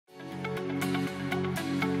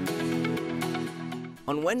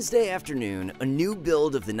On Wednesday afternoon, a new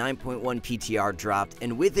build of the 9.1 PTR dropped,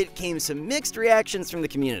 and with it came some mixed reactions from the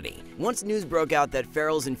community. Once news broke out that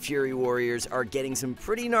Ferals and Fury Warriors are getting some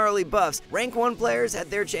pretty gnarly buffs, Rank 1 players had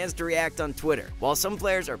their chance to react on Twitter. While some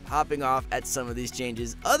players are popping off at some of these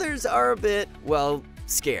changes, others are a bit, well,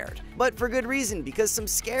 scared. But for good reason, because some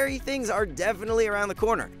scary things are definitely around the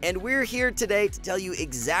corner. And we're here today to tell you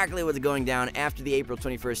exactly what's going down after the April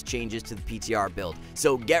 21st changes to the PTR build.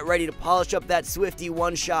 So get ready to polish up that Swifty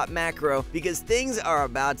one-shot macro, because things are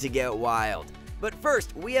about to get wild. But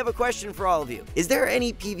first, we have a question for all of you. Is there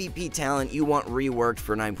any PvP talent you want reworked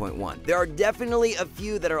for 9.1? There are definitely a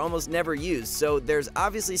few that are almost never used, so there's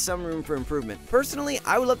obviously some room for improvement. Personally,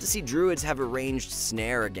 I would love to see druids have a ranged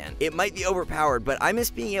snare again. It might be overpowered, but I miss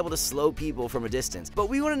being able to slow people from a distance. But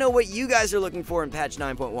we want to know what you guys are looking for in patch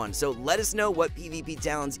 9.1, so let us know what PvP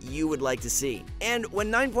talents you would like to see. And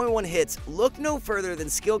when 9.1 hits, look no further than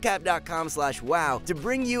skillcap.com/wow to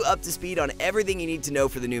bring you up to speed on everything you need to know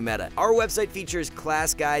for the new meta. Our website features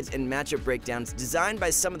class guides and matchup breakdowns designed by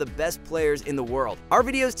some of the best players in the world. Our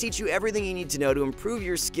videos teach you everything you need to know to improve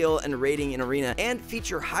your skill and rating in Arena, and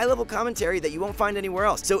feature high-level commentary that you won't find anywhere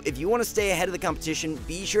else. So if you want to stay ahead of the competition,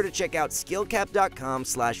 be sure to check out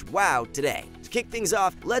skillcap.com/wow today. To kick things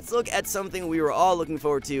off, let's look at something we were all looking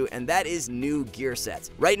forward to, and that is new gear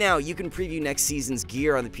sets. Right now, you can preview next season's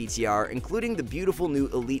gear on the PTR, including the beautiful new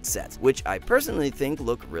Elite sets, which I personally think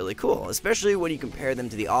look really cool, especially when you compare them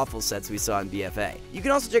to the awful sets we saw in BFA. You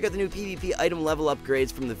can also check out the new PvP item level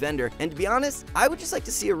upgrades from the vendor, and to be honest, I would just like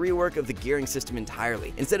to see a rework of the gearing system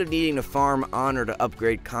entirely, instead of needing to farm Honor to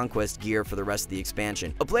upgrade Conquest gear for the rest of the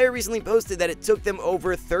expansion. A player recently posted that it took them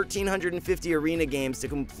over 1,350 arena games to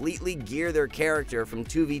completely gear their character from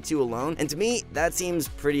 2v2 alone, and to me, that seems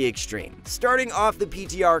pretty extreme. Starting off the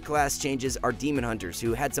PTR class changes are Demon Hunters,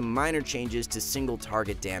 who had some minor changes to single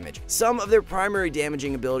target damage. Some of their primary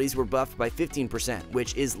damaging abilities were buffed by 15%,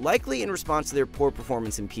 which is likely in response to their poor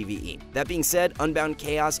performance in PvE. That being said, Unbound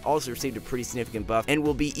Chaos also received a pretty significant buff and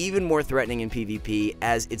will be even more threatening in PvP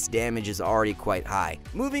as its damage is already quite high.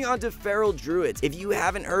 Moving on to Feral Druids. If you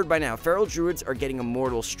haven't heard by now, Feral Druids are getting a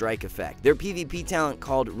Mortal Strike effect. Their PvP talent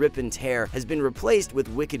called Rip and Tear has been replaced with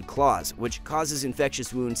Wicked Claws, which causes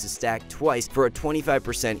infectious wounds to stack twice for a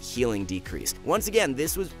 25% healing decrease. Once again,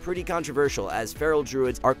 this was pretty controversial, as Feral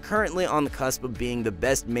Druids are currently on the cusp of being the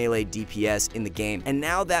best melee DPS in the game, and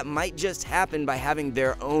now that might just happen by having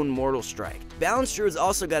their own Mortal Strike. Balanced Druids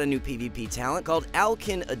also got a new PvP talent called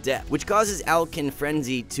Alkin Adept, which causes Alkin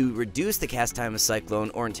Frenzy to reduce the cast time of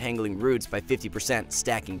Cyclone or Entangling Roots by 50%,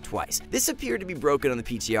 stacking twice. This appeared to be broken on the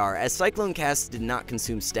PTR, as Cyclone casts did not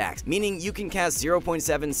consume stacks, meaning you can cast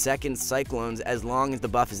 0.7 second Cyclones as long as the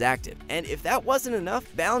buff is active. And if that wasn't enough,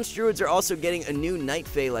 Balanced Druids are also getting a new Night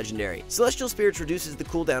Fae legendary. Celestial Spirits reduces the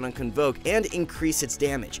cooldown on Convoke and increase its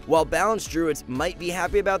damage. While Balanced Druids might be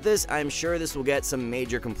happy about this, I'm sure this will get some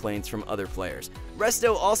major complaints from other players.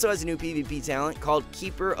 Resto also has a new PvP talent called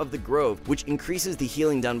Keeper of the Grove, which increases the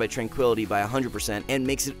healing done by Tranquility by 100% and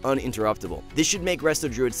makes it uninterruptible. This should make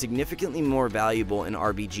Resto Druids significantly more valuable in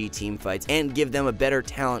RBG teamfights and give them a better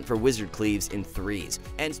talent for Wizard Cleaves in 3s.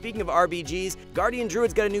 And speaking of RBGs, Guardian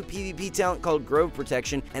Druids got a new PvP talent called Grove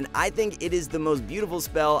Protection, and I think it is the most beautiful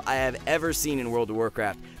spell I have ever seen in World of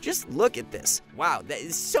Warcraft. Just look at this. Wow, that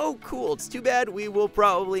is so cool. It's too bad we will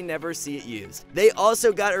probably never see it used. They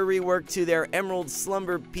also got a rework to their Emerald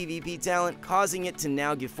Slumber PvP talent, causing it to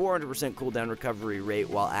now give 400% cooldown recovery rate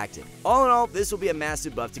while active. All in all, this will be a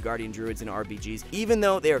massive buff to Guardian Druids and RBGs, even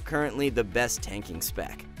though they are currently the best tanking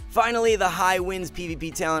spec. Finally, the High Winds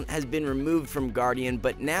PvP talent has been removed from Guardian,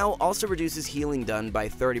 but now also reduces healing done by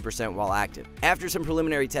 30% while active. After some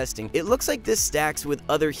preliminary testing, it looks like this stacks with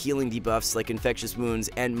other healing debuffs like Infectious Wounds,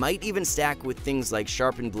 and might even stack with things like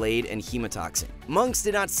Sharpened Blade and Hemotoxin. Monks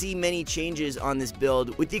did not see many changes on this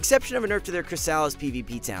build, with the exception of a nerf to their Chrysalis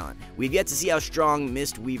PvP talent. We've yet to see how strong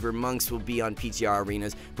Mistweaver monks will be on PTR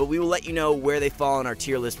arenas, but we will let you know where they fall on our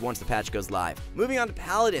tier list once the patch goes live. Moving on to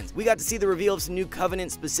Paladins, we got to see the reveal of some new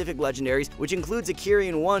Covenant-specific legendaries, which includes a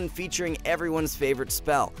Kyrian 1 featuring everyone's favorite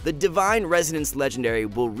spell. The Divine Resonance legendary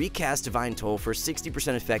will recast Divine Toll for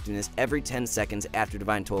 60% effectiveness every 10 seconds after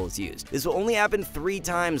Divine Toll is used. This will only happen 3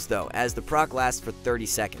 times though, as the proc lasts for 30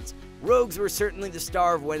 seconds. Rogues were certainly the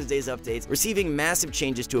star of Wednesday's updates, receiving massive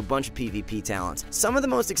changes to a bunch of PvP talents. Some of the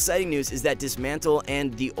most exciting news is that Dismantle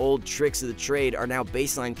and the old Tricks of the Trade are now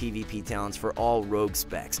baseline PvP talents for all rogue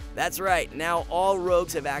specs. That's right, now all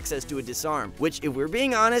rogues have access to a Disarm, which, if we're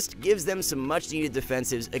being honest, gives them some much needed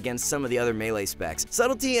defensives against some of the other melee specs.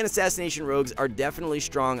 Subtlety and Assassination rogues are definitely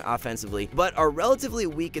strong offensively, but are relatively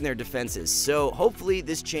weak in their defenses, so hopefully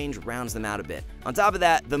this change rounds them out a bit. On top of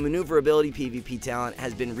that, the Maneuverability PvP talent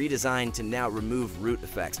has been redesigned to now remove root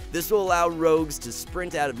effects. This will allow rogues to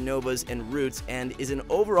sprint out of novas and roots and is an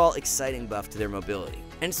overall exciting buff to their mobility.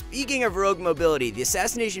 And speaking of rogue mobility, the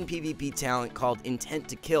Assassination PvP talent called Intent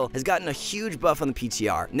to Kill has gotten a huge buff on the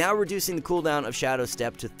PTR, now reducing the cooldown of Shadow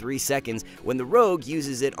Step to 3 seconds when the rogue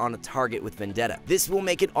uses it on a target with Vendetta. This will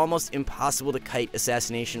make it almost impossible to kite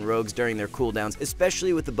Assassination rogues during their cooldowns,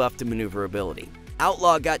 especially with the buff to Maneuverability.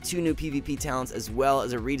 Outlaw got 2 new PvP talents as well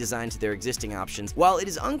as a redesign to their existing options. While it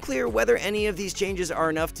is unclear whether any of these changes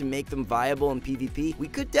are enough to make them viable in PvP, we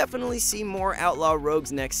could definitely see more Outlaw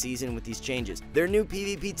rogues next season with these changes. Their new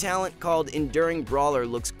PvP talent called Enduring Brawler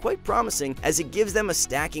looks quite promising, as it gives them a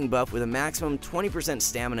stacking buff with a maximum 20%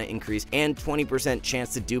 stamina increase and 20%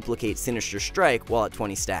 chance to duplicate Sinister Strike while at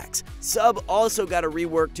 20 stacks. Sub also got a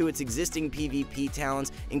rework to its existing PvP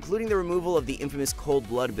talents, including the removal of the infamous Cold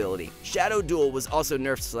Blood ability. Shadow Duel was also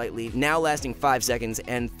nerfed slightly, now lasting 5 seconds,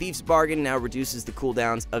 and Thief's Bargain now reduces the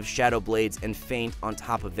cooldowns of Shadow Blades and Feint on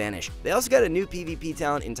top of Vanish. They also got a new PvP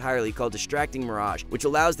talent entirely called Distracting Mirage, which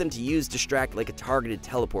allows them to use Distract like a targeted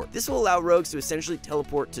teleport. This will allow rogues to essentially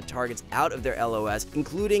teleport to targets out of their LOS,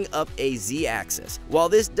 including up a Z-axis. While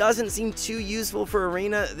this doesn't seem too useful for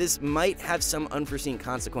Arena, this might have some unforeseen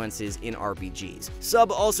consequences in RPGs.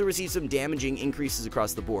 Sub also received some damaging increases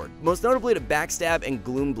across the board, most notably to Backstab and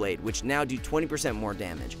Gloomblade, which now do 20% more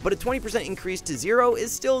damage. But a 20% increase to 0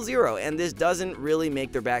 is still 0, and this doesn't really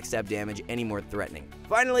make their backstab damage any more threatening.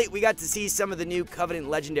 Finally, we got to see some of the new Covenant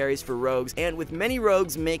legendaries for rogues, and with many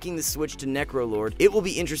rogues making the switch to Necrolord, it will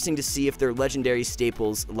be interesting to see if their legendary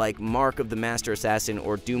staples like Mark of the Master Assassin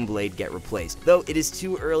or Doomblade get replaced, though it is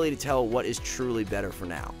too early to tell what is truly better for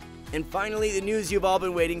now. And finally, the news you've all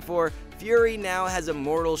been waiting for: Fury now has a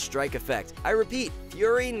Mortal Strike effect. I repeat,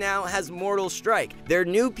 Fury now has Mortal Strike. Their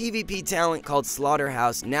new PvP talent called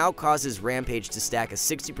Slaughterhouse now causes Rampage to stack a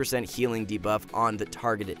 60% healing debuff on the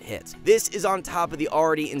targeted hits. This is on top of the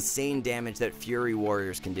already insane damage that Fury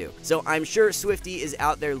Warriors can do. So I'm sure Swifty is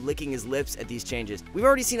out there licking his lips at these changes. We've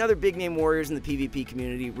already seen other big name warriors in the PvP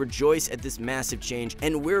community rejoice at this massive change,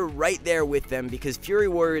 and we're right there with them because Fury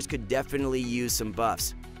Warriors could definitely use some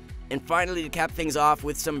buffs. And finally, to cap things off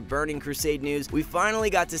with some Burning Crusade news, we finally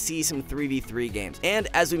got to see some 3v3 games. And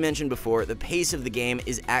as we mentioned before, the pace of the game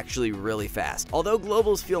is actually really fast. Although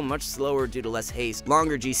globals feel much slower due to less haste,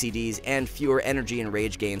 longer GCDs, and fewer energy and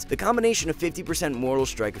rage gains, the combination of 50% Mortal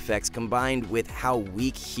Strike effects combined with how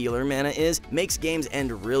weak healer mana is makes games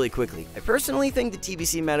end really quickly. I personally think the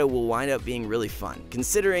TBC meta will wind up being really fun,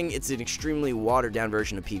 considering it's an extremely watered down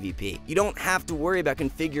version of PvP. You don't have to worry about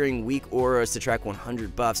configuring weak auras to track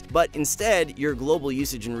 100 buffs, but instead, your global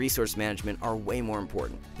usage and resource management are way more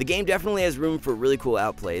important. The game definitely has room for really cool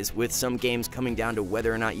outplays, with some games coming down to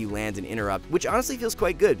whether or not you land an interrupt, which honestly feels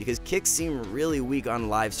quite good because kicks seem really weak on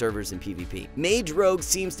live servers in PvP. Mage Rogue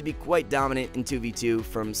seems to be quite dominant in 2v2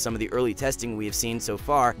 from some of the early testing we have seen so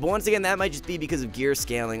far, but once again, that might just be because of gear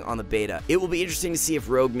scaling on the beta. It will be interesting to see if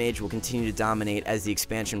Rogue Mage will continue to dominate as the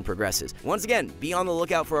expansion progresses. Once again, be on the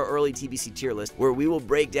lookout for our early TBC tier list, where we will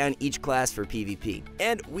break down each class for PvP.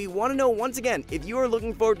 And we want to know once again, if you are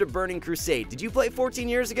looking forward to Burning Crusade, did you play 14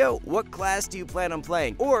 years ago? What class do you plan on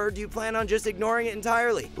playing? Or do you plan on just ignoring it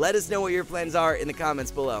entirely? Let us know what your plans are in the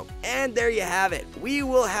comments below. And there you have it. We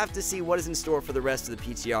will have to see what is in store for the rest of the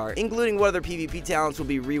PTR, including what other PvP talents will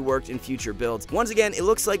be reworked in future builds. Once again, it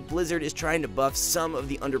looks like Blizzard is trying to buff some of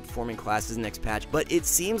the underperforming classes next patch, but it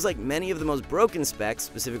seems like many of the most broken specs,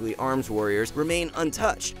 specifically Arms Warriors, remain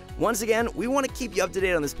untouched. Once again, we want to keep you up to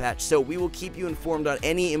date on this patch, so we will keep you informed on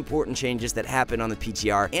any important changes that happen on the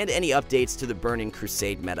PTR and any updates to the Burning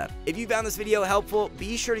Crusade meta. If you found this video helpful,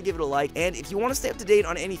 be sure to give it a like, and if you want to stay up to date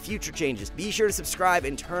on any future changes, be sure to subscribe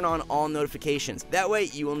and turn on all notifications. That way,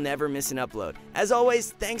 you will never miss an upload. As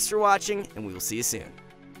always, thanks for watching, and we will see you soon.